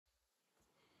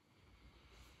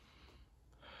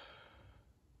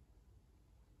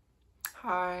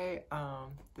Hi,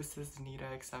 this is Nita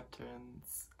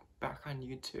Acceptance back on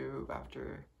YouTube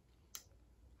after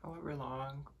however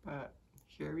long, but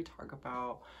here we talk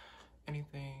about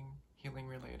anything healing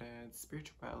related,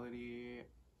 spirituality,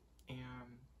 and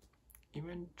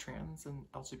even trans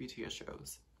and LGBT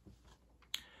issues.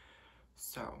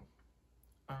 So,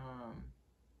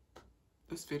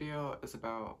 this video is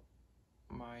about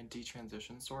my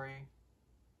detransition story,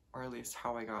 or at least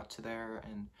how I got to there,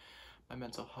 and my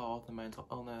mental health and mental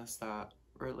illness that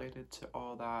related to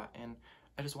all that. And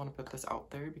I just want to put this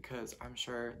out there because I'm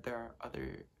sure there are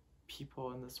other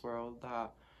people in this world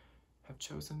that have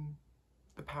chosen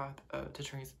the path to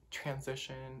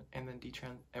transition and then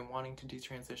wanting to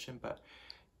detransition, but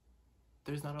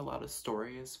there's not a lot of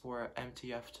stories for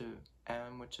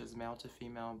mtftm, which is male to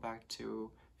female, back to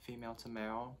female to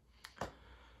male.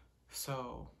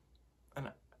 So, and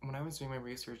when I was doing my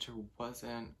research, there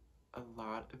wasn't a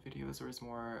lot of videos. There was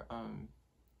more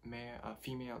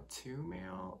female to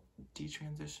male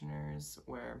detransitioners,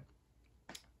 where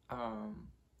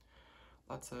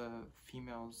lots of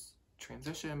females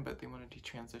transition, but they want to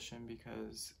detransition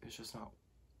because it's just not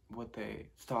what they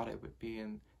thought it would be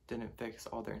and didn't fix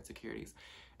all their insecurities.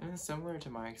 And it's similar to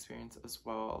my experience as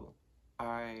well.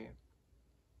 I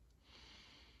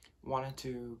wanted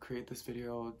to create this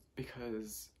video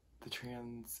because the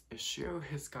trans issue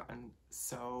has gotten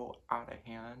so out of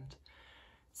hand.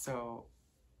 So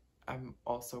I'm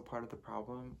also part of the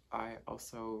problem. I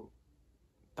also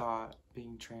thought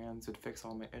being trans would fix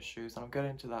all my issues, and I'll get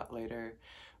into that later,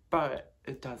 but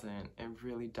it doesn't. It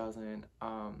really doesn't.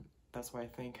 That's why I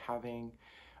think having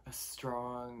a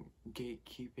strong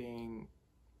gatekeeping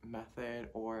method,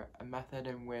 or a method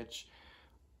in which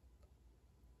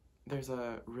there's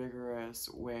a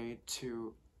rigorous way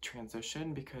to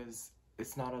transition, because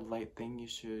it's not a light thing.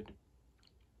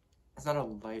 It's not a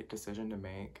light decision to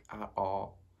make at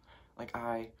all. Like,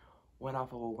 I went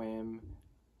off of a whim.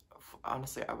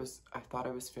 Honestly, I thought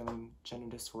I was feeling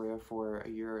gender dysphoria for a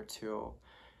year or two,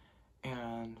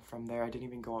 and from there I didn't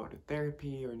even go out to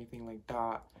therapy or anything like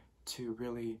that to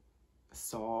really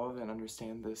solve and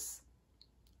understand this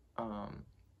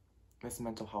this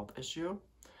mental health issue,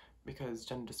 because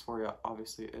gender dysphoria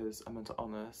obviously is a mental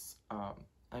illness.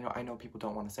 I know people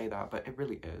don't want to say that, but it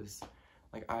really is.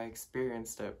 Like, I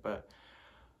experienced it, but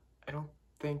I don't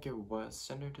think it was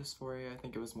gender dysphoria. I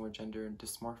think it was more gender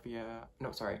dysmorphia.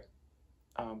 No, sorry.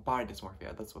 Body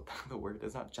dysmorphia. That's what the word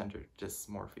is, not gender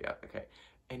dysmorphia. Okay.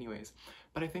 Anyways,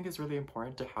 but I think it's really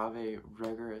important to have a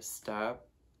rigorous step.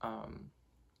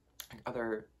 Like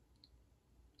other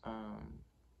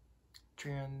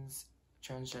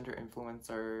transgender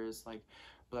influencers like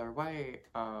Blair White,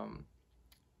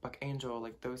 Buck Angel,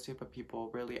 like those type of people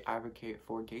really advocate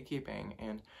for gatekeeping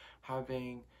and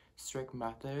having strict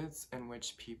methods in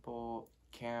which people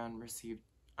can receive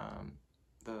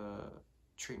the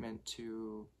treatment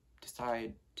to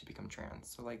decide to become trans.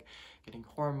 So like getting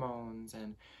hormones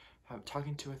and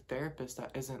talking to a therapist that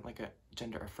isn't like a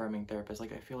gender affirming therapist.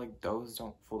 Like, I feel like those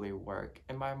don't fully work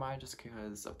in my mind, just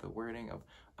because of the wording of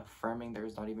affirming.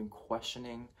 There's not even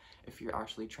questioning if you're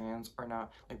actually trans or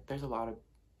not. Like, there's a lot of,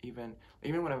 even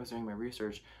when I was doing my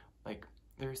research, like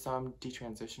there's some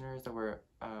detransitioners that were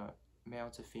male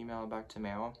to female, back to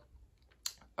male.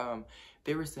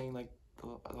 They were saying like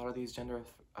a lot of these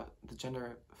the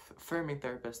gender affirming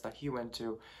therapists that he went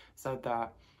to said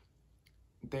that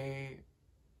they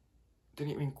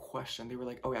didn't even question. They were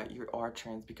like, oh yeah, you are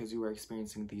trans because you are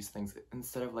experiencing these things,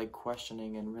 instead of like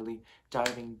questioning and really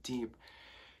diving deep.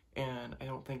 And I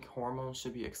don't think hormones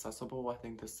should be accessible. I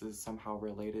think this is somehow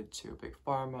related to big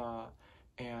pharma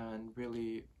and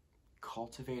really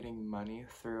cultivating money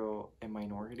through a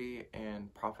minority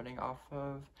and profiting off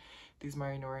of these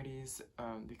minorities,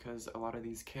 because a lot of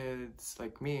these kids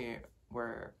like me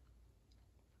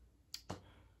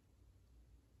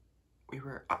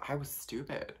I was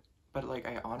stupid, but like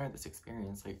I honor this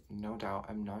experience, like no doubt.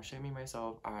 I'm not shaming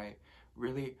myself. I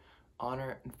really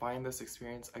honor and find this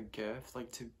experience a gift,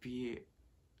 like to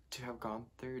have gone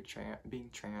through being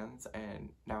trans and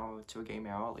now to a gay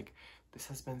male. Like, this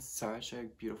has been such a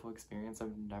beautiful experience.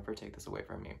 I've never take this away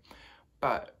from me.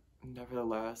 But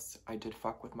nevertheless, I did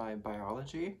fuck with my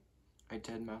biology. I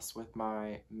did mess with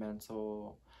my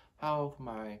mental health,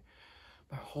 my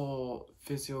whole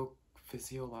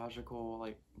physiological,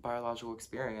 like biological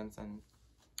experience, and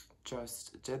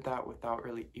just did that without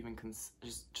really even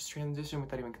just transition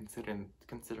without even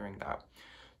considering that.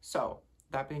 So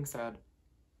that being said,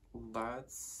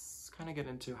 let's kind of get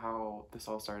into how this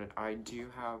all started. I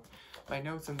do have my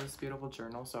notes in this beautiful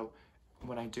journal, so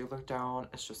when I do look down,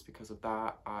 it's just because of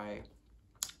that.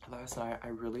 Last night I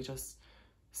really just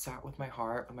sat with my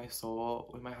heart, with my soul,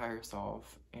 with my higher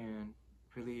self, and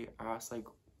really asked, like,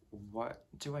 what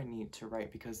do I need to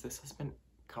write? Because this has been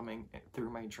coming through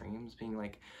my dreams, being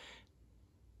like,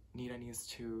 Nita needs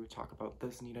to talk about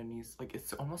this, Nita needs, like,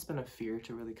 it's almost been a fear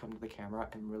to really come to the camera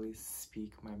and really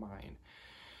speak my mind.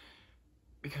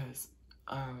 Because,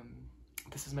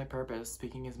 this is my purpose.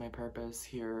 Speaking is my purpose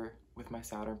here with my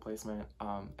Saturn placement.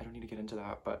 I don't need to get into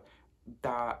that, but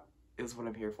that is what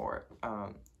I'm here for,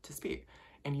 to speak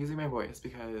and using my voice,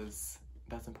 because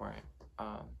that's important,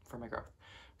 for my growth.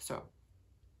 So,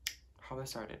 how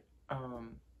this started, I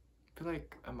feel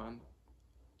like a month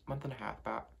and a half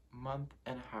back,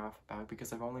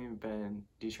 because I've only been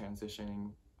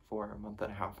detransitioning for a month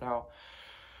and a half now.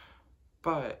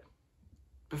 But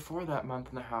before that month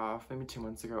and a half, maybe 2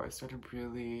 months ago, I started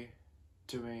really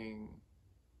doing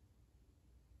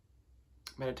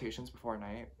meditations before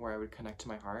night where I would connect to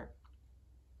my heart.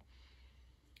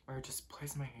 Where I would just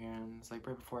place my hands, like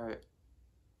right before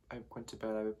I went to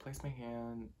bed, I would place my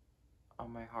hand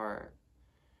on my heart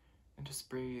and just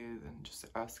breathe and just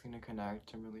asking to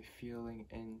connect and really feeling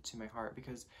into my heart,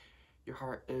 because your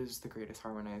heart is the greatest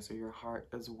harmonizer. Your heart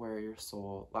is where your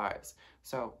soul lies.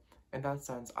 So in that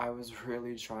sense, I was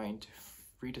really trying to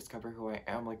rediscover who I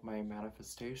am. Like, my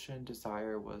manifestation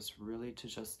desire was really to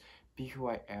just be who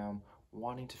I am,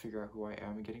 wanting to figure out who I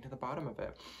am and getting to the bottom of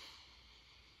it.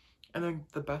 And then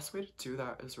the best way to do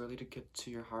that is really to get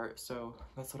to your heart. So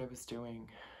that's what I was doing,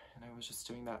 and I was just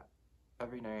doing that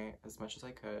every night as much as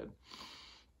I could.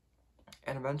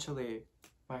 And eventually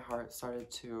my heart started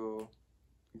to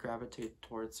gravitate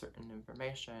towards certain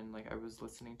information. Like, I was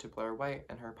listening to Blair White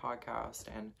and her podcast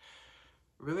and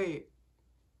really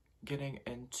getting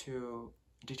into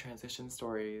detransition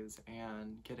stories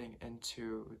and getting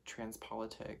into trans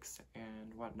politics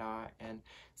and whatnot, and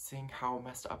seeing how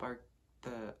messed up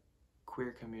the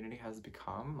queer community has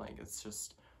become. Like, it's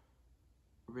just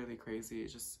really crazy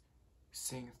just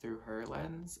seeing through her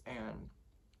lens. And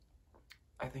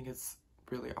I think it's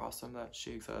really awesome that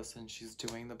she exists and she's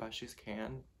doing the best she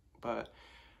can. But,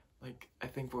 like, I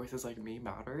think voices like me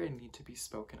matter and need to be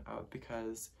spoken of,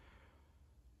 because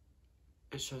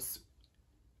it's just,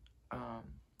 I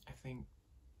think,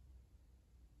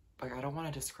 like, I don't want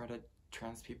to discredit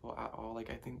trans people at all. Like,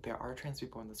 I think there are trans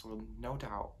people in this world, no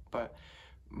doubt, but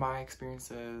my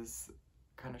experiences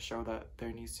kind of show that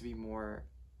there needs to be more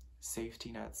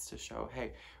safety nets to show,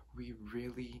 hey, we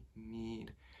really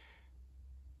need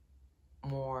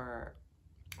more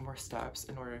steps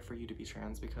in order for you to be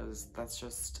trans, because it's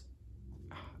just,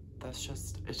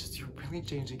 you're really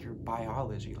changing your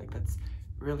biology. Like, that's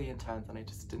really intense, and I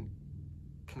just didn't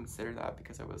consider that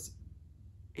because I was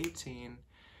 18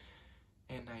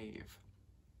 and naive.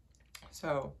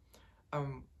 So,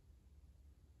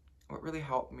 what really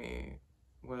helped me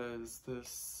was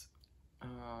this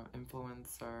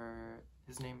influencer.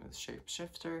 His name is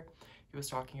Shapeshifter. He was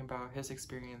talking about his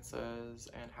experiences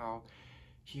and how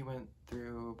he went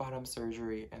through bottom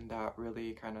surgery, and that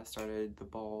really kind of started the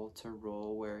ball to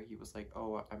roll, where he was like,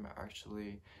 oh, I'm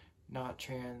actually not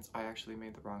trans, I actually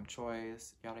made the wrong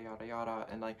choice, yada yada yada.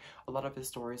 And like, a lot of his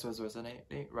stories was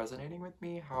resonating with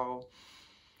me, how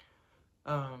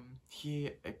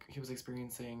he was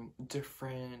experiencing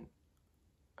different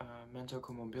mental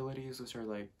comorbidities, which are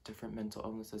like different mental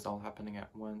illnesses all happening at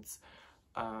once.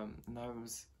 And I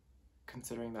was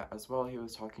considering that as well. He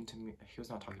was talking to me, he was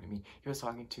not talking to me, he was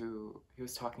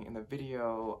talking in the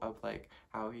video of like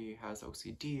how he has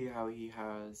OCD, how he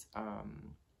has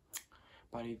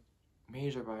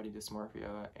major body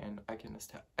dysmorphia. And I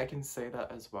can say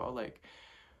that as well. Like,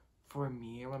 for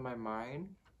me, when my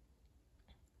mind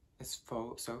is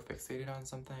so fixated on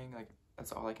something, like,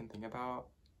 that's all I can think about.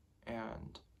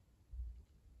 And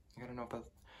I don't know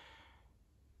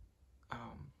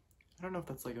if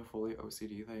that's like a fully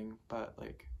OCD thing, but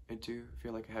like, I do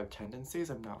feel like I have tendencies.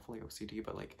 I'm not fully OCD,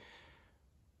 but like,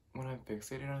 when I'm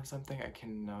fixated on something, I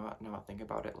cannot not think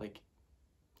about it. Like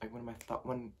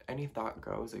when any thought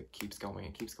goes, it keeps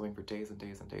going for days and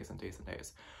days and days and days and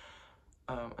days,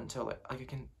 until like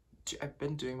I've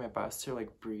been doing my best to like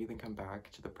breathe and come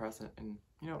back to the present, and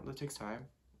you know, it takes time,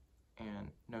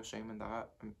 and no shame in that.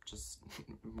 I'm just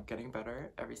getting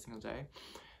better every single day.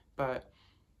 But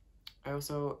I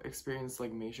also experienced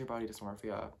like major body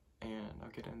dysmorphia, and I'll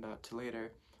get into that too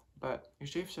later. But your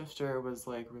Shapeshifter was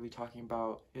like really talking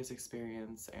about his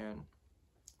experience and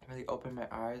really opened my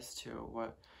eyes to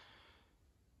what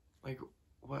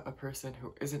a person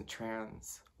who isn't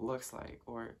trans looks like,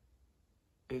 or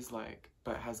is like,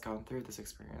 but has gone through this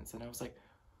experience. And I was like,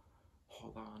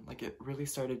 hold on, like, it really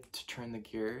started to turn the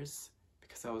gears,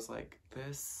 because I was like,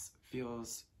 this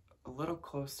feels a little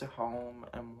close to home.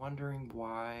 I'm wondering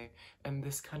why. And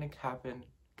this kind of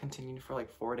continued for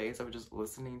like 4 days. I was just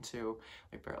listening to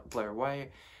like Blair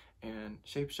White and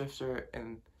Shapeshifter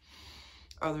and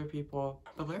other people.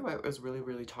 But Blair White was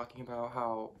really talking about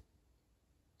how,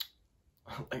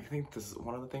 I think this is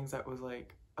one of the things that was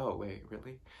like, oh wait,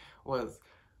 really? Was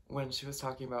when she was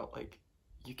talking about like,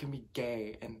 you can be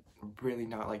gay and really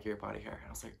not like your body hair. And I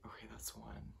was like, okay, that's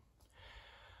one.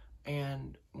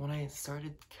 And when I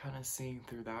started kind of seeing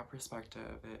through that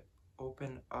perspective, it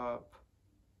opened up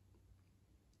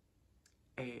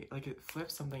it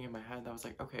flipped something in my head that was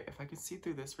like, okay, if I could see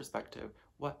through this perspective,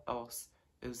 what else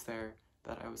is there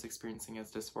that I was experiencing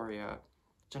as dysphoria,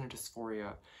 gender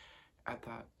dysphoria, at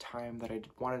that time that I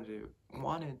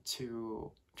wanted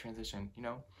to transition, you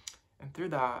know? And through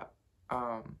that,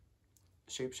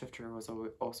 Shapeshifter was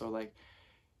also like,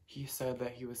 he said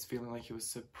that he was feeling like he was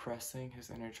suppressing his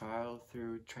inner child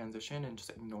through transition and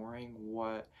just ignoring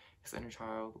what his inner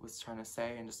child was trying to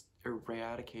say and just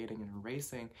eradicating and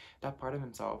erasing that part of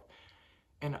himself.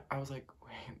 And I was like,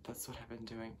 wait, that's what I've been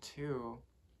doing too.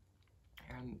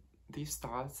 And these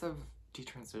thoughts of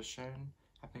detransition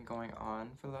have been going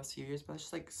on for the last few years, but it's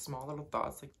just like small little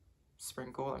thoughts, like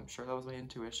sprinkled. I'm sure that was my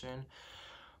intuition,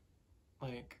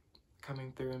 like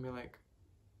coming through and be like,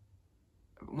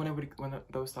 when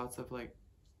those thoughts of like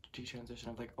detransition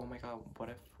of like, oh my god,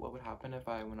 what would happen if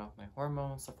I went off my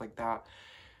hormones, stuff like that,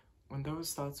 when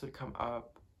those thoughts would come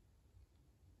up,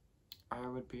 I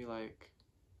would be like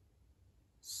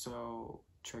so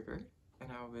triggered, and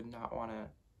I would not want to,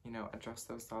 you know, address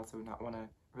those thoughts. I would not want to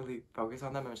really focus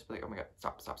on them. I would just be like, oh my god,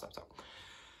 stop.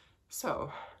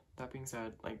 So that being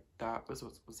said, like that was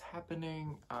what was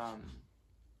happening.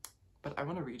 But I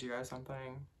want to read you guys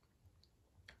something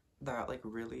that like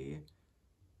really,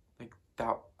 like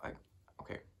that,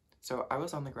 okay, so I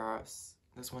was on the grass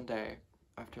this one day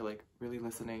after like really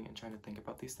listening and trying to think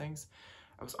about these things.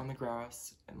 I was on the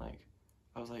grass and like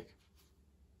I was like,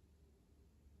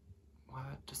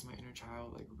 what does my inner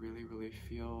child like really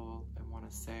feel and want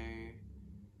to say?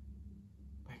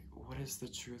 Like, what is the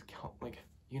truth? Like,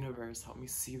 universe, help me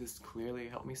see this clearly,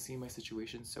 help me see my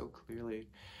situation so clearly.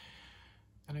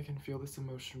 And I can feel this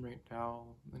emotion right now,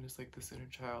 and it's like this inner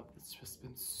child that's just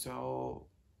been so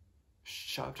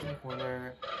shoved in the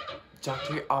corner.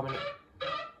 Dr.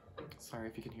 Sorry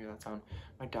if you can hear that sound.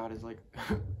 My dad is like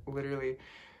literally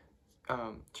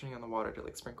turning on the water to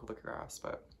like sprinkle the grass,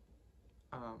 but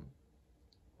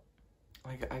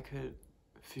like I could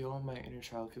feel my inner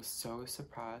child feel so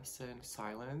suppressed and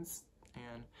silenced,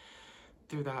 and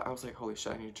through that I was like, holy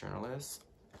shit, I need a journalist.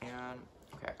 And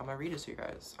okay, I'm gonna read it to you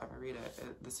guys. I'm gonna read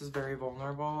it. This is very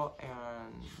vulnerable,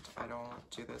 and I don't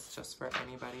do this just for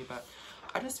anybody, but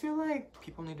I just feel like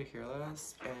people need to hear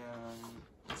this, and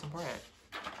it's important.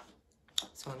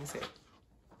 So let me see.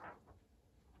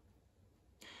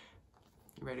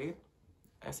 You ready?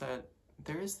 I said,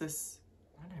 there is this,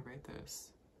 when did I write this?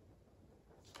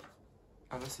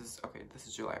 Oh, this is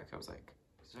July. Okay, I was like,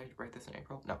 did I write this in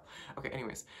April? No. Okay,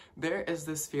 anyways, there is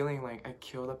this feeling like I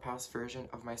kill the past version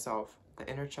of myself, the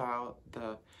inner child,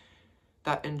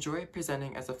 that enjoyed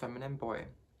presenting as a feminine boy.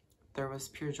 There was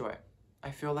pure joy.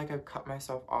 I feel like I've cut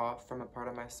myself off from a part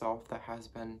of myself that has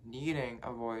been needing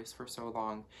a voice for so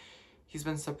long. He's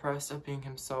been suppressed of being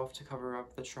himself to cover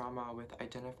up the trauma with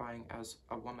identifying as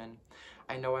a woman.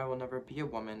 I know I will never be a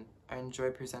woman. I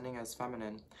enjoy presenting as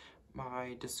feminine.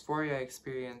 My dysphoria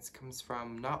experience comes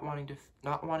from not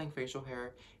wanting facial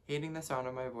hair, hating the sound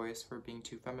of my voice for being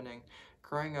too feminine,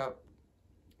 growing up,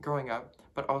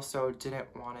 but also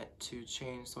didn't want it to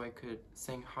change so I could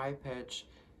sing high-pitched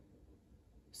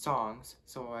songs.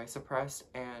 So I suppressed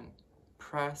and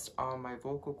pressed on my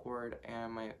vocal cord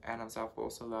and my Adam's apple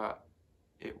so that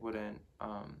it wouldn't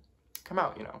come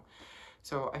out, you know.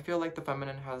 So I feel like the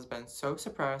feminine has been so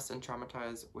suppressed and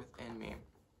traumatized within me.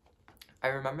 I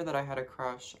remember that I had a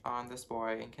crush on this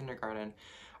boy in kindergarten.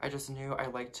 I just knew I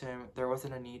liked him. There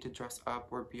wasn't a need to dress up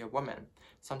or be a woman.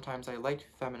 Sometimes I liked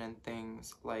feminine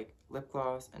things like lip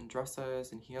gloss and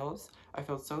dresses and heels. I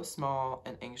felt so small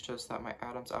and anxious that my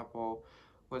Adam's apple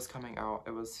was coming out.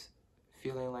 It was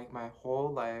feeling like my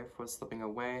whole life was slipping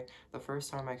away. The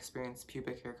first time I experienced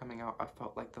pubic hair coming out, I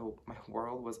felt like my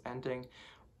world was ending.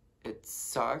 It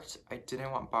sucked. I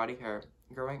didn't want body hair.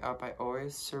 Growing up, I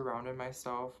always surrounded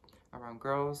myself around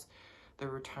girls. There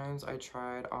were times I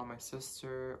tried on my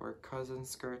sister or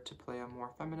cousin's skirt to play a more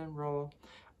feminine role,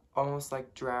 almost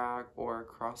like drag or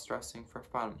cross-dressing for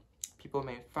fun. People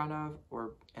made fun of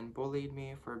and bullied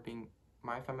me for being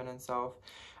my feminine self.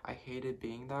 I hated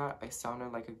being that. I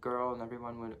sounded like a girl and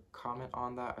everyone would comment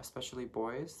on that, especially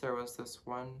boys. There was this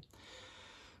one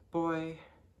boy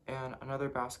and another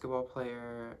basketball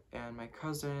player and my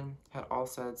cousin had all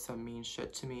said some mean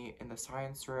shit to me in the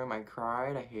science room. I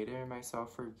cried. I hated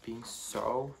myself for being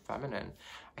so feminine.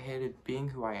 I hated being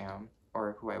who I am,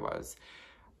 or who I was.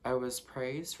 I was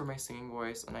praised for my singing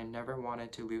voice, and I never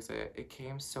wanted to lose it. It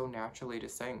came so naturally to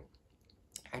sing.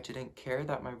 I didn't care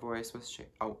that my voice was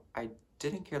I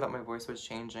didn't care that my voice was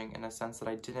changing, in a sense that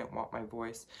I didn't want my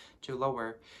voice to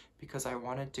lower, because I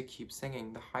wanted to keep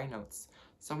singing the high notes.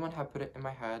 Someone had put it in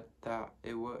my head that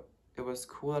it was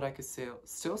cool that I could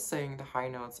still sing the high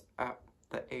notes at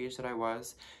the age that I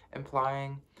was,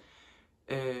 implying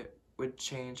it would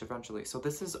change eventually. So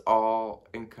this is all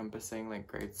encompassing like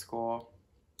grade school,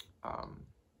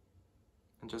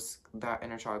 and just that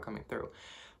inner child coming through.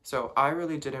 So I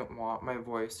really didn't want my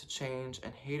voice to change,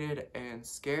 and hated and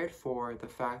scared for the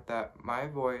fact that my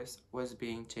voice was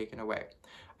being taken away.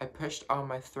 I pushed on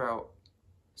my throat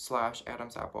 /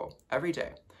 Adam's apple every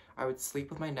day. I would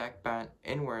sleep with my neck bent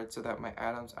inward so that my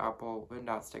Adam's apple would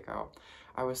not stick out.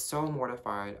 I was so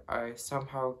mortified. I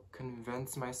somehow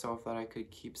convinced myself that I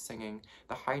could keep singing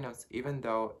the high notes even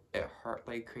though it hurt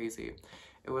like crazy.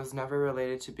 It was never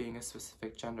related to being a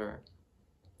specific gender.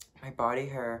 My body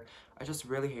hair, I just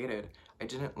really hated. I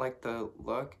didn't like the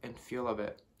look and feel of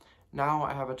it. Now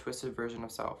I have a twisted version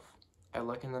of self. I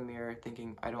look in the mirror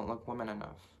thinking I don't look woman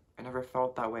enough. I never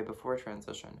felt that way before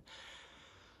transition.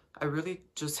 I really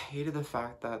just hated the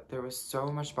fact that there was so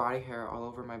much body hair all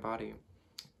over my body.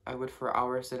 I would for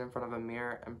hours sit in front of a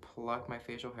mirror and pluck my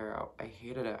facial hair out. I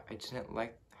hated it. I didn't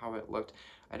like how it looked.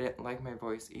 I didn't like my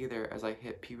voice either as I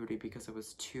hit puberty because it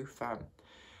was too femme.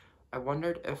 I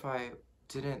wondered if I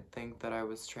didn't think that I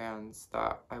was trans,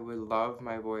 that I would love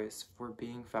my voice for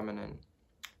being feminine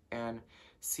and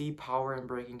see power in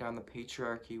breaking down the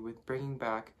patriarchy with bringing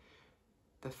back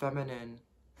the feminine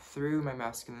through my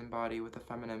masculine body with a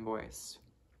feminine voice,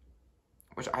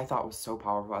 which I thought was so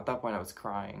powerful. At that point I was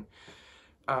crying.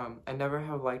 I never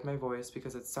have liked my voice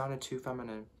because it sounded too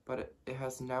feminine, but it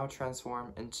has now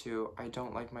transformed into I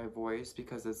don't like my voice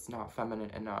because it's not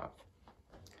feminine enough.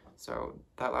 So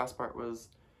that last part was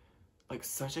like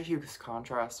such a huge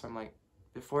contrast from like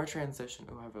before transition.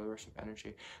 Oh, I have a rush of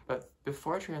energy. But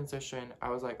before transition, I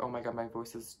was like, oh my god, my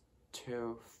voice is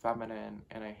too feminine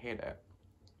and I hate it.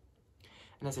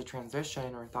 And as I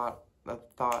transition, or the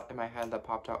thought in my head that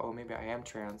popped out, oh, maybe I am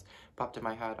trans, popped in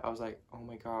my head, I was like, oh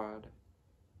my god,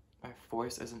 my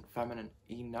voice isn't feminine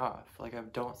enough. Like, I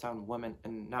don't sound woman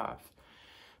enough.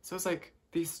 So it's like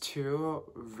these two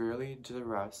really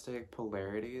drastic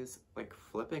polarities, like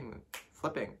flipping.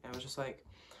 And it was just like,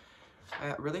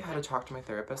 I really had to talk to my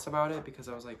therapist about it, because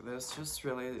I was like, this just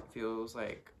really feels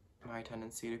like my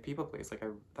tendency to people please. Like,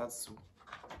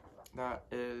 that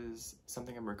is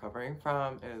something I'm recovering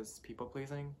from, is people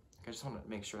pleasing. Like, I just want to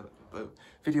make sure that the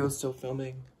video is still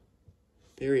filming.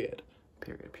 Period.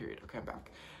 Okay, I'm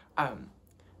back. I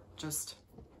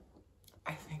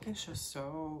think it's just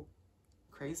so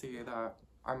crazy that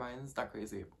our minds, not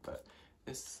crazy, but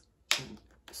it's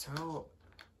so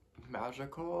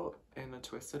magical in a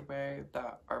twisted way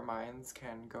that our minds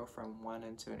can go from one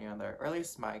into another, or at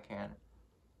least mine can.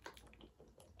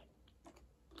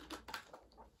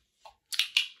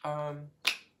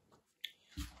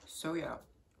 So yeah,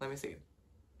 let me see.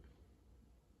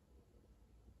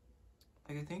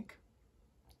 Like,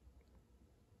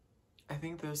 I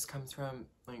think this comes from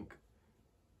like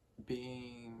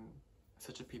being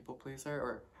such a people pleaser,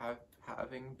 or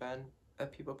having been a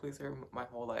people pleaser my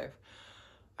whole life.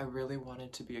 I really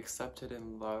wanted to be accepted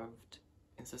and loved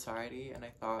in society, and I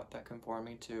thought that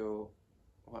conforming to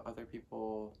what other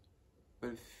people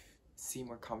would see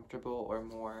more comfortable or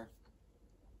more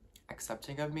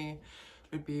accepting of me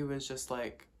was just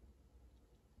like,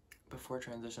 before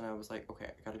transition I was like, okay,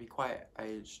 I gotta be quiet,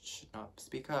 I should not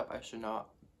speak up, I should not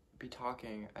be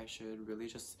talking, I should really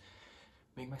just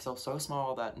make myself so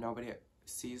small that nobody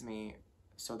sees me,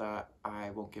 so that I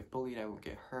won't get bullied, I won't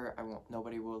get hurt,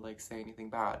 nobody will like say anything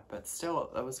bad. But still,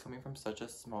 that was coming from such a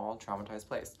small, traumatized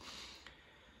place.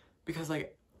 Because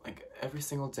like every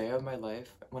single day of my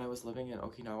life when I was living in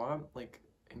Okinawa, like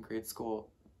in grade school,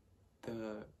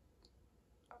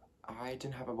 I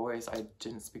didn't have a voice, I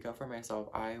didn't speak up for myself.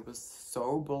 I was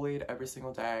so bullied every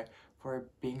single day for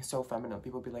being so feminine.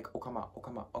 People would be like, okama,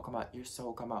 okama, okama, you're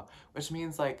so okama, which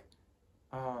means like,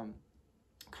 kind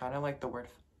of like the word,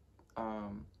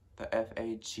 the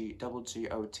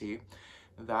F-A-G-G-O-T,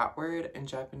 that word in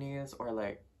Japanese, or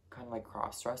like kind of like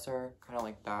cross-dresser, kind of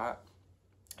like that.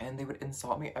 And they would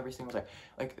insult me every single day.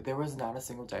 Like, there was not a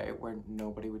single day where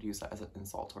nobody would use that as an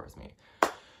insult towards me.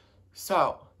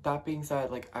 So that being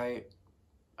said, like I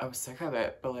was sick of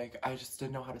it, but like I just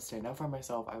didn't know how to stand up for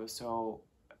myself. I was so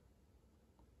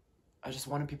I just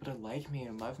wanted people to like me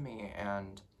and love me,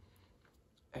 and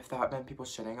if that meant people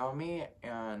shitting on me,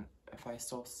 and if I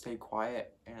still stay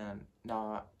quiet and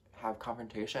not have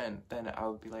confrontation, then I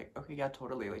would be like, okay, yeah,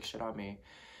 totally, like, shit on me.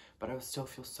 But I would still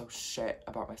feel so shit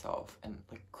about myself and,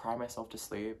 like, cry myself to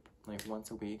sleep, like, once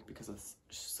a week because it's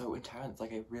so intense.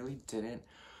 Like, I really didn't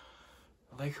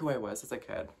like who I was as a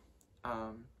kid.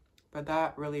 But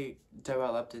that really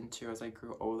developed into, as I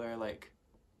grew older, like,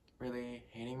 really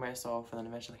hating myself, and then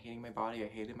eventually hating my body. I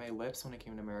hated my lips when I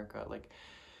came to America. Like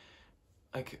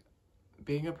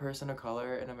being a person of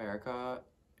color in America,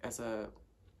 as a,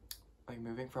 like,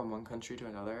 moving from one country to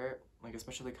another, like,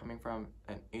 especially coming from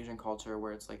an Asian culture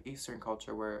where it's like Eastern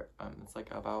culture where it's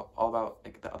like all about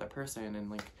like the other person and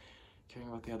like caring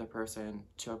about the other person,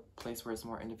 to a place where it's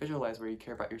more individualized, where you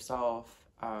care about yourself,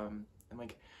 and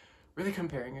like really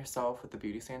comparing yourself with the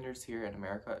beauty standards here in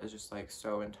America is just like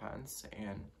so intense.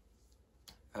 And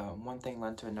one thing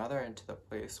led to another, into the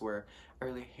place where I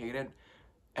really hated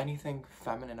anything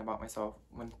feminine about myself.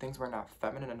 When things were not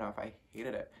feminine enough, I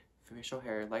hated it. Facial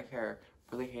hair, leg hair,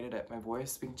 really hated it. My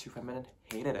voice being too feminine,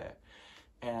 hated it.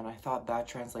 And I thought that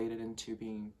translated into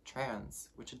being trans,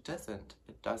 which it doesn't.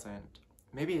 It doesn't.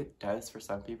 Maybe it does for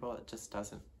some people, it just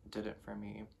didn't for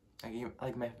me.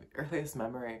 Like my earliest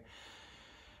memory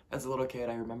as a little kid,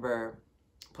 I remember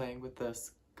playing with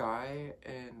this guy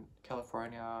in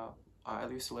California. I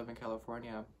used to live in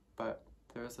California, but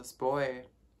there was this boy,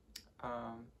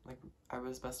 like, I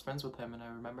was best friends with him, and I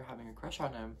remember having a crush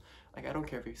on him. Like, I don't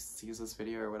care if he sees this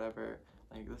video or whatever,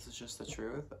 like, this is just the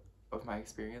truth of my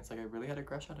experience. Like, I really had a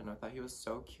crush on him. I thought he was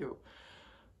so cute.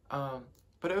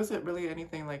 But it wasn't really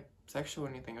anything like sexual or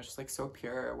anything. It was just like so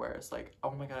pure, where it's like,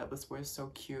 oh my god, this boy is so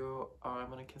cute, oh,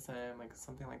 I'm gonna kiss him, like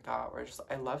something like that, where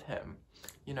I love him,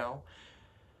 you know?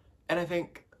 And I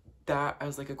think that,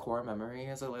 as like a core memory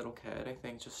as a little kid, I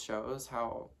think just shows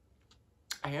how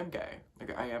I am gay.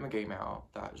 Like, I am a gay male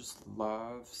that just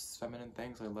loves feminine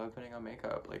things. I love putting on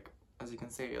makeup. Like, as you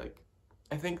can see, like,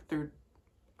 I think through,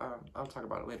 I'll talk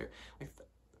about it later, like,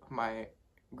 my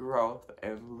growth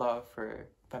and love for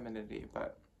femininity.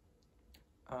 But,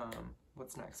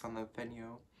 what's next on the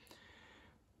venue?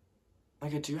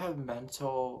 Like, I do have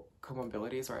mental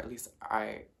comorbidities, or at least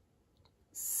I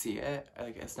see it.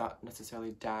 Like, it's not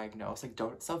necessarily diagnosed. Like,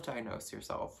 don't self-diagnose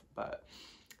yourself, but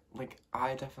like,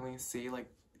 I definitely see, like,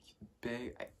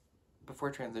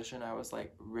 before transition, I was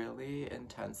like really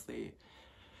intensely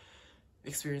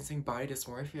experiencing body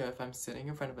dysmorphia. If I'm sitting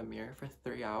in front of a mirror for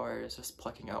 3 hours just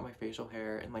plucking out my facial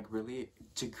hair and like really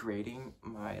degrading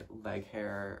my leg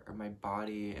hair or my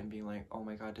body and being like, oh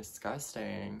my god,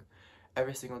 disgusting,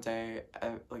 every single day,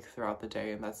 like throughout the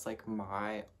day, and that's like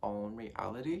my own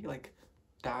reality, like,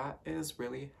 that is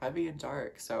really heavy and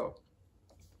dark. So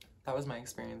that was my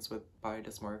experience with body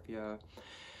dysmorphia.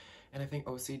 And I think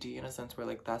OCD, in a sense, where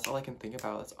like that's all I can think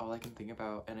about. That's all I can think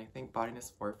about. And I think body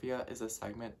dysmorphia is a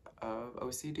segment of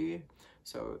OCD.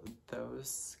 So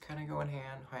those kind of go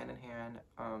hand in hand.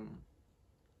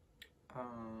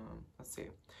 Let's see.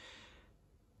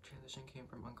 Transition came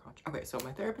from unconscious. Okay, so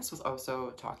my therapist was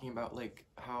also talking about like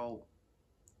how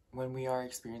when we are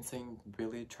experiencing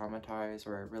really traumatized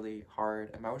or really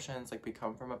hard emotions, like, we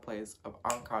come from a place of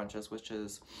unconscious, which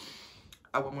is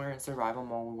when we're in survival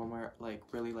mode, when we're like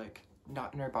really like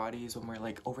not in our bodies, when we're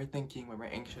like overthinking, when we're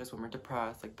anxious, when we're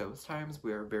depressed, like those times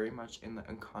we are very much in the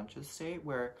unconscious state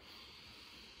where,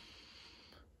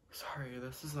 sorry,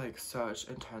 this is like such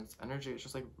intense energy, it's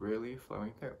just like really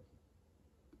flowing through.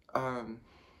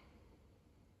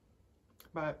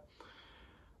 But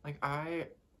like, I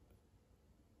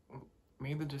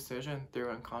made the decision through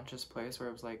an unconscious place where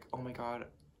it was like, oh my god,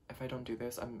 if I don't do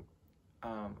this, I'm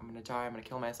gonna die, I'm gonna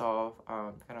kill myself,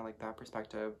 kind of like that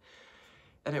perspective.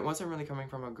 And it wasn't really coming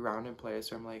from a grounded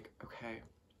place where I'm like, okay,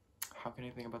 how can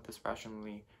I think about this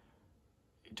rationally?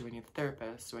 Do I need a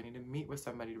therapist? Do I need to meet with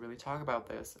somebody to really talk about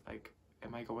this? Like,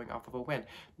 am I going off of a whim?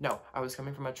 No, I was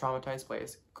coming from a traumatized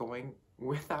place, going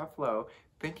with that flow,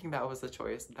 thinking that was the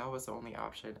choice, that was the only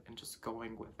option, and just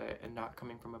going with it, and not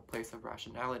coming from a place of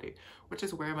rationality, which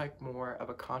is where I'm like more of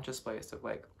a conscious place of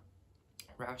like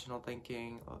rational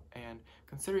thinking and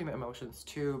considering the emotions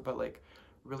too, but like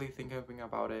really thinking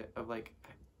about it of like,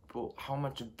 well, how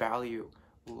much value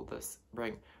will this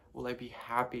bring? Will I be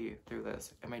happy through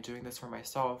this? Am I doing this for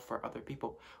myself, for other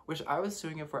people? Which I was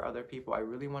doing it for other people. I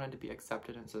really wanted to be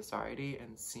accepted in society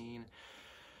and seen.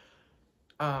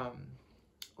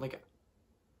 Like,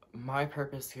 my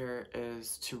purpose here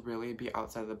is to really be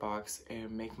outside of the box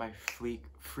and make my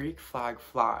freak flag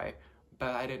fly.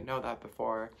 But I didn't know that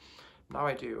before. Now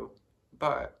I do.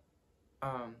 But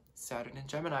Saturn and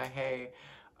Gemini, hey.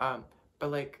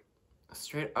 But like,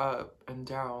 straight up and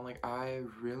down, like, I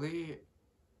really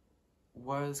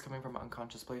was coming from an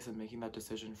unconscious place and making that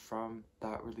decision from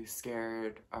that really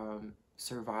scared,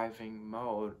 surviving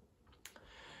mode.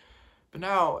 But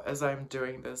now, as I'm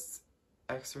doing this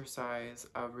exercise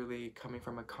of really coming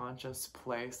from a conscious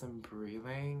place and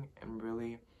breathing and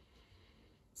really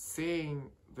seeing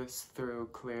this through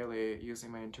clearly,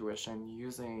 using my intuition,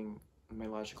 using my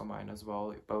logical mind as well,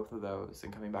 like both of those,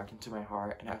 and coming back into my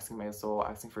heart and asking my soul,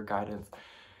 asking for guidance.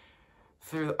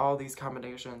 Through all these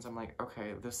combinations, I'm like,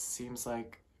 okay, this seems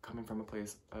like coming from a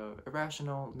place of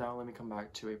irrational. Now let me come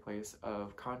back to a place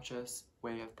of conscious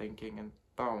way of thinking, and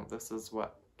boom, this is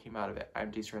what came out of it.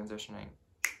 I'm detransitioning.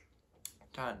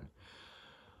 Done.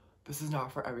 This is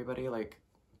not for everybody. Like,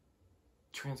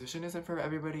 transition isn't for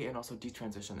everybody, and also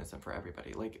detransition isn't for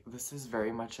everybody. Like, this is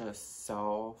very much a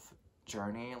self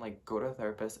journey. Like, go to a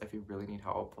therapist if you really need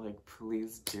help. Like,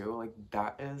 please do. Like,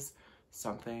 that is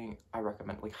something I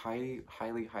recommend. Like, highly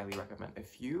recommend.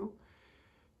 If you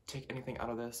take anything out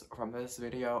of this from this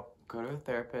video, go to a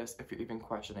therapist if you're even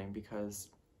questioning, because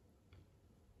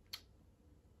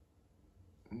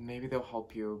maybe they'll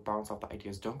help you bounce off the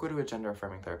ideas. Don't go to a gender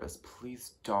affirming therapist.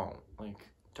 Please don't. Like,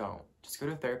 don't. Just go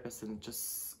to a therapist and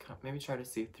just maybe try to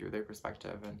see through their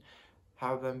perspective and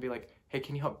have them be like, hey,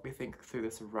 can you help me think through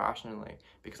this rationally?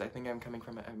 Because I think I'm coming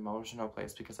from an emotional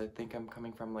place, because I think I'm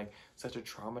coming from like such a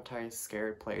traumatized,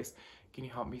 scared place. Can you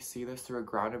help me see this through a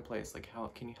grounded place? Like,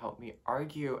 can you help me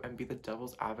argue and be the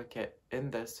devil's advocate in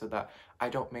this so that I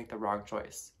don't make the wrong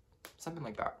choice? Something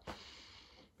like that.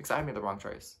 Because I made the wrong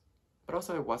choice. But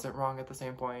also it wasn't wrong at the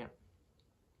same point.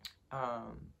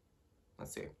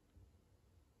 Let's see.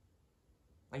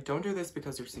 Like, don't do this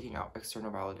because you're seeking out external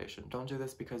validation. Don't do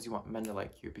this because you want men to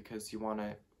like you, because you want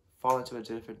to fall into a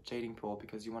different dating pool,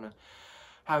 because you want to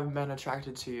have men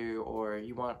attracted to you, or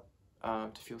you want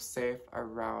to feel safe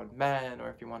around men, or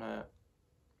if you want to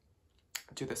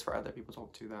do this for other people.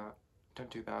 Don't do that. Don't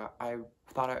do that. I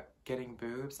thought of getting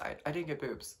boobs. I didn't get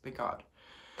boobs, thank God.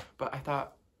 But I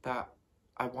thought that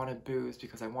I wanted boobs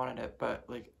because I wanted it. But,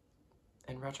 like,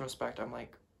 in retrospect, I'm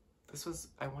like,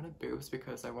 I wanted boobs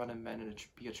because I wanted men to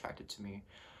be attracted to me.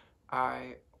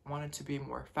 I wanted to be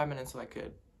more feminine so I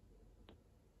could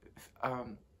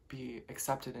be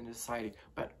accepted in society.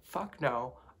 But fuck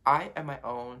no, I am my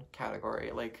own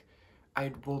category. Like,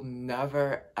 I will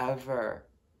never, ever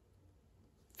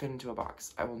fit into a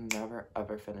box. I will never,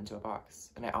 ever fit into a box.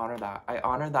 And I honor that. I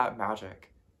honor that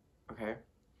magic, okay?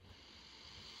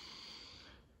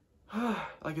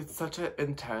 Like, it's such an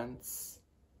intense,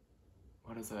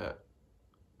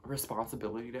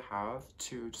 responsibility to have,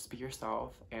 to just be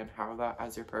yourself and have that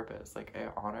as your purpose. Like, I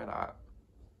honor that.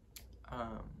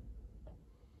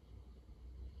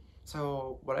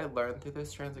 So what I learned through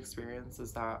this trans experience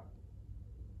is that,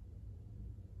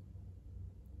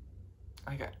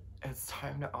 like, it's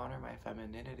time to honor my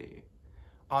femininity.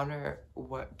 Honor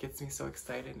what gets me so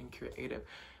excited and creative.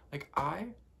 Like, I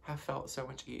have felt so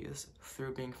much ease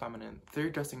through being feminine,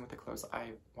 through dressing with the clothes I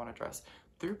want to dress,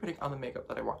 through putting on the makeup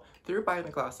that I want, through buying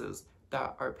the glasses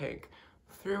that are pink,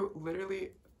 through literally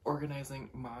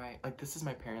organizing my, like, this is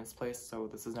my parents' place, so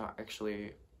this is not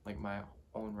actually, like, my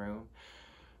own room.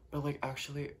 But, like,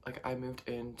 actually, like, I moved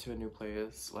into a new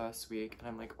place last week, and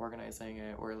I'm, like, organizing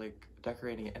it or, like,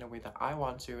 decorating it in a way that I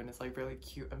want to, and it's, like, really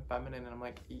cute and feminine, and I'm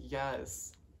like,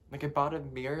 yes. Like, I bought a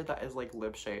mirror that is, like,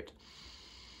 lip-shaped.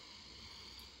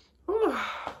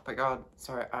 My God,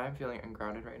 sorry, I'm feeling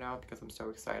ungrounded right now because I'm so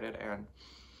excited, and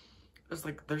it's,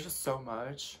 like, there's just so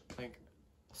much, like,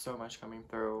 so much coming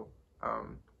through.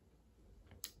 I'm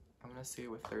gonna see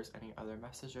if there's any other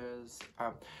messages.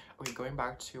 Okay, going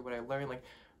back to what I learned, like,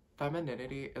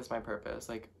 femininity is my purpose.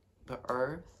 Like, the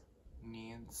earth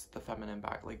needs the feminine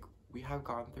back. Like, we have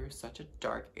gone through such a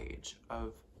dark age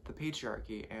of the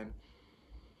patriarchy, and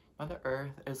Mother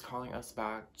Earth is calling us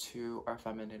back to our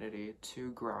femininity,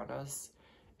 to ground us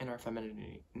in our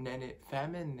femininity.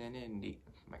 Femininity.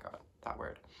 Oh my God, that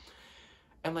word.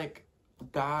 And, like,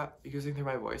 that, using through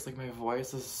my voice, like, my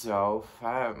voice is so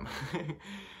femme.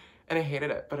 And I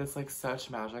hated it, but it's, like, such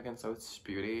magic and such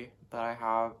beauty that I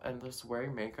have, and just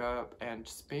wearing makeup and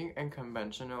just being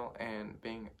unconventional and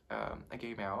being a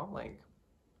gay male, like,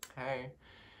 hey,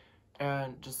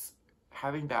 and just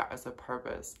having that as a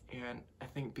purpose. And I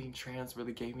think being trans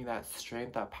really gave me that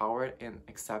strength, that power, and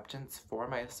acceptance for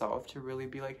myself to really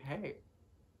be like, hey,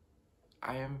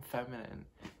 I am feminine,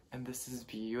 and this is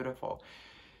beautiful.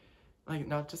 Like,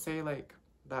 not to say, like,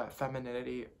 that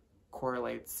femininity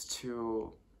correlates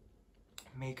to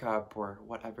makeup or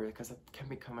whatever, because it can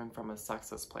be coming from a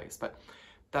sexist place, but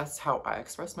that's how I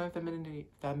express my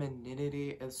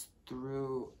femininity is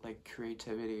through like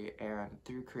creativity and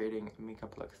through creating a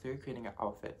makeup look, through creating an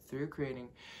outfit, through creating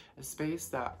a space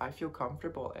that I feel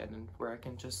comfortable in and where I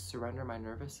can just surrender my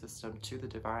nervous system to the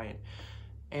divine.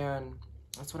 And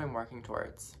that's what I'm working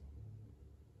towards.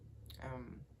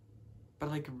 But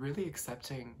like really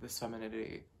accepting this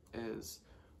femininity is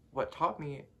what taught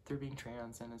me through being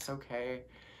trans, and it's okay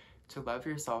to love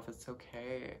yourself. It's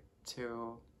okay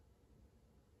to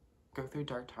go through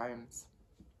dark times.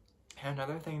 And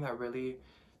another thing that really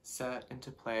set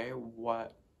into play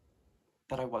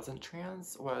that I wasn't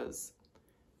trans was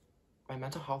my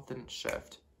mental health didn't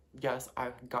shift. Yes,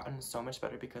 I've gotten so much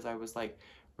better because I was like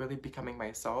really becoming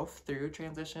myself through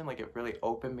transition. Like it really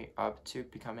opened me up to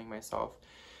becoming myself,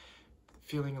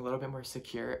 feeling a little bit more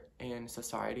secure in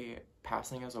society,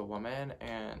 passing as a woman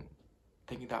and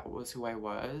thinking that was who I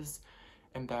was.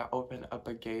 And that opened up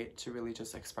a gate to really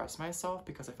just express myself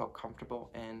because I felt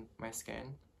comfortable in my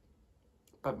skin.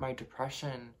 But my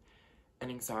depression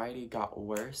and anxiety got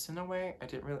worse in a way.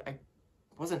 I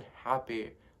wasn't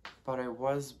happy, but I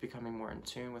was becoming more in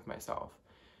tune with myself.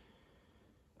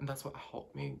 And that's what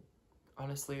helped me,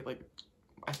 honestly. Like,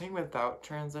 I think without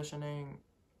transitioning,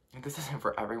 and this isn't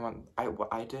for everyone,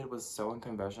 what I did was so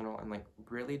unconventional and like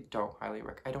really I don't highly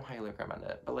recommend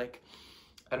it. But like,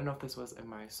 I don't know if this was in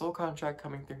my soul contract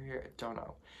coming through here, I don't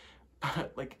know.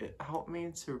 But like it helped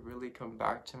me to really come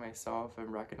back to myself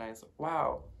and recognize,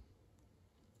 wow,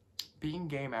 being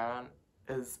gay man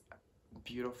is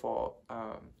beautiful.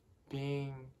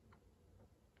 Being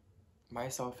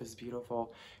myself is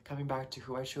beautiful. Coming back to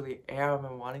who I truly am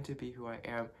and wanting to be who I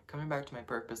am, coming back to my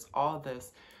purpose, all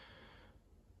this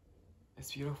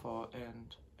is beautiful,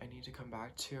 and I need to come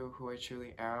back to who I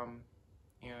truly am.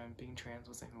 And being trans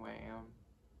wasn't who I am.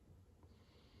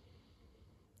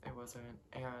 It wasn't.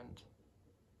 And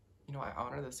you know, I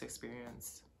honor this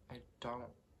experience. I don't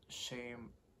shame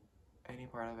any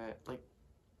part of it. Like,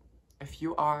 if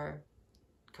you are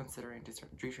considering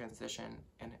detransition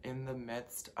and in the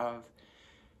midst of,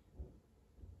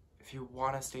 if you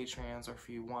want to stay trans or if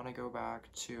you want to go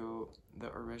back to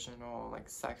the original like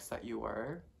sex that you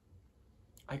were,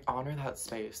 like honor that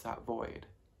space, that void,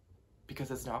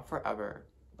 because it's not forever.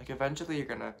 Like eventually you're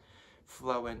gonna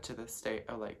flow into the state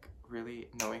of like really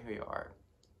knowing who you are.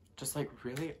 Just like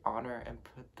really honor and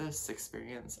put this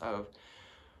experience of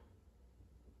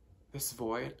this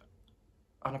void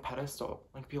on a pedestal.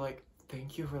 Like be like,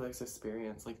 thank you for this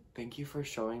experience. Like thank you for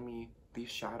showing me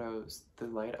these shadows, the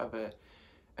light of it,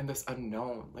 and this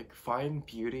unknown. Like find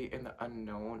beauty in the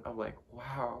unknown of like,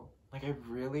 wow, like I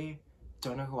really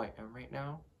don't know who I am right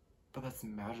now, but that's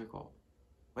magical.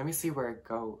 Let me see where it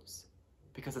goes,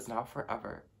 because it's not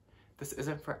forever. This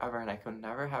isn't forever, and I could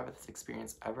never have this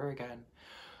experience ever again.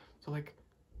 So like,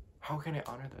 how can I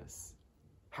honor this?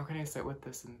 How can I sit with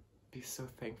this and be so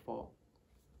thankful?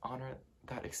 Honor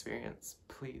that experience,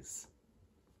 please.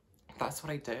 That's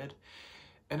what I did,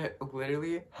 and it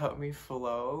literally helped me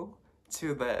flow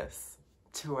to this,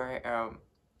 to where I am.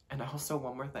 And also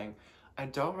one more thing, I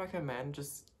don't recommend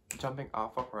just jumping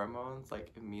off of hormones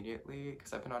like immediately,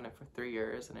 because I've been on it for 3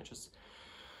 years and it just,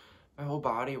 my whole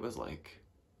body was like,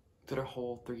 did a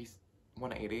whole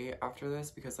 180 after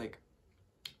this, because like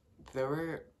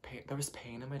there was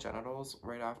pain in my genitals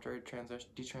right after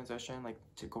detransition, like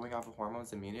to going off of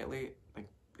hormones immediately. Like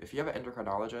if you have an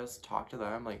endocrinologist, talk to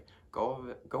them, like go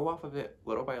off of it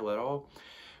little by little.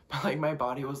 But like my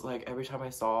body was like, every time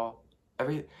I saw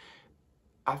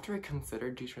after I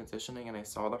considered detransitioning and I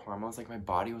saw the hormones, like my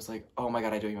body was like, oh my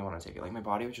god, I don't even want to take it. Like my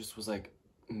body just was like,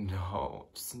 no,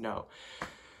 just no.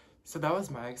 So that was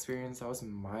my experience, that was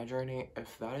my journey.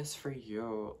 If that is for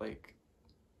you, like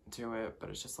do it. But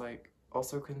it's just like,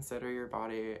 also consider your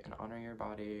body and honor your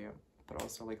body, but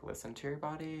also like listen to your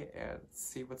body and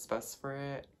see what's best for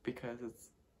it, because it's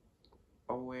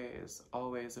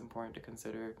always important to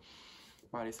consider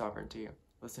body sovereignty,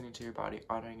 listening to your body,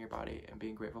 honoring your body, and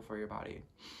being grateful for your body.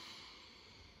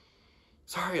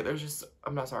 Sorry,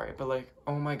 I'm not sorry, but like,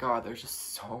 oh my god, there's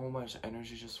just so much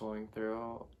energy just flowing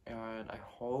through, and I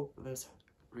hope this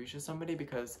reaches somebody,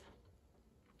 because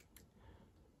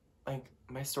like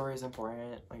my story is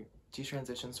important, like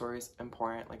detransition story is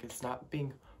important, like it's not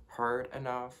being heard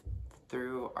enough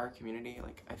through our community.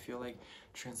 Like I feel like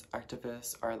trans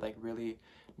activists are like really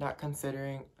not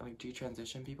considering like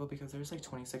detransition people, because there's like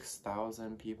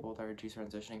 26,000 people that are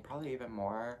detransitioning, probably even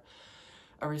more,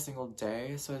 every single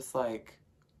day. So it's like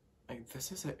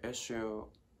this is an issue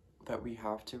that we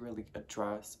have to really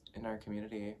address in our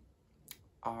community.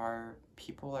 Our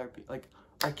people are like,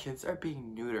 our kids are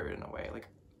being neutered in a way, like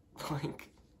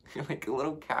like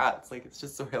little cats. Like, it's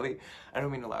just so really, I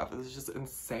don't mean to laugh, it's just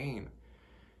insane.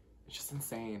 It's just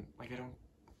insane. Like, I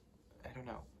don't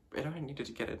know. I don't need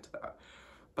to get into that.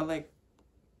 But like,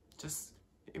 just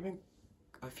even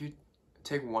if you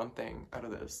take one thing out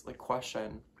of this, like,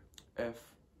 question if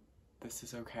this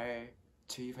is okay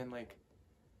to even like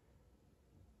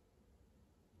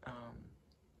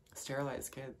sterilize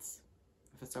kids,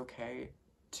 if it's okay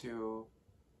to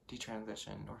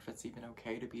detransition, or if it's even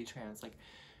okay to be trans. Like,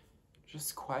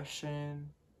 just question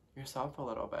yourself a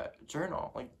little bit.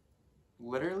 Journal. Like,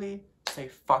 literally say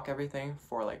fuck everything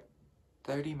for like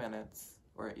 30 minutes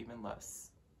or even less.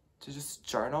 To just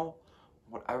journal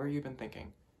whatever you've been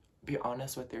thinking. Be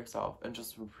honest with yourself and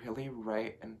just really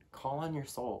write and call on your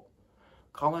soul.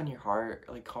 Call on your heart.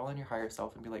 Like, call on your higher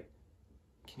self and be like,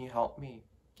 can you help me?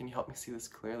 Can you help me see this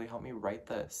clearly? Help me write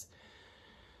this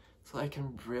so I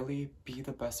can really be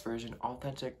the best version,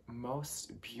 authentic,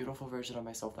 most beautiful version of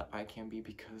myself that I can be,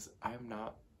 because I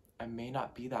may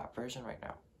not be that version right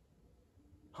now.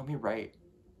 Help me write.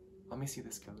 Let me see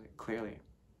this clearly.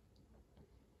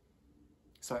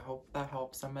 So I hope that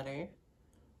helps somebody.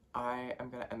 I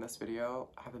am gonna end this video.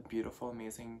 Have a beautiful,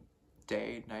 amazing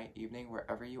day, night, evening,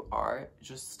 wherever you are.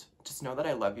 Just know that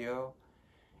I love you.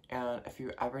 And if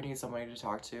you ever need somebody to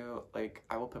talk to, like,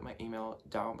 I will put my email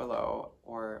down below,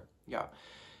 or yeah,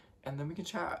 and then we can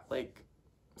chat, like,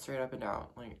 straight up and down.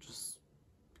 Like, just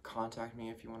contact me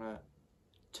if you want to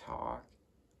talk.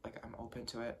 Like, I'm open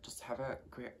to it. Just have a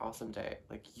great, awesome day.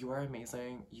 Like, you are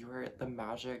amazing. You are the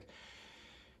magic.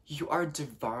 You are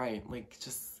divine. Like,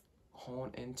 just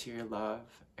hone into your love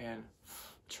and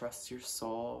trust your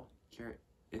soul, your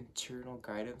internal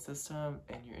guidance system,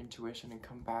 and your intuition, and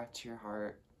come back to your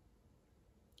heart.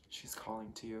 She's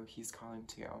calling to you. He's calling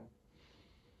to you.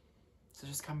 So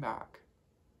just come back.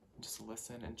 Just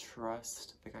listen and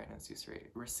trust the guidance you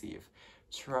receive.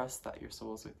 Trust that your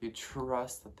soul is with you.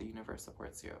 Trust that the universe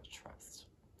supports you. Trust.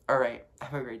 All right.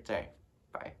 Have a great day.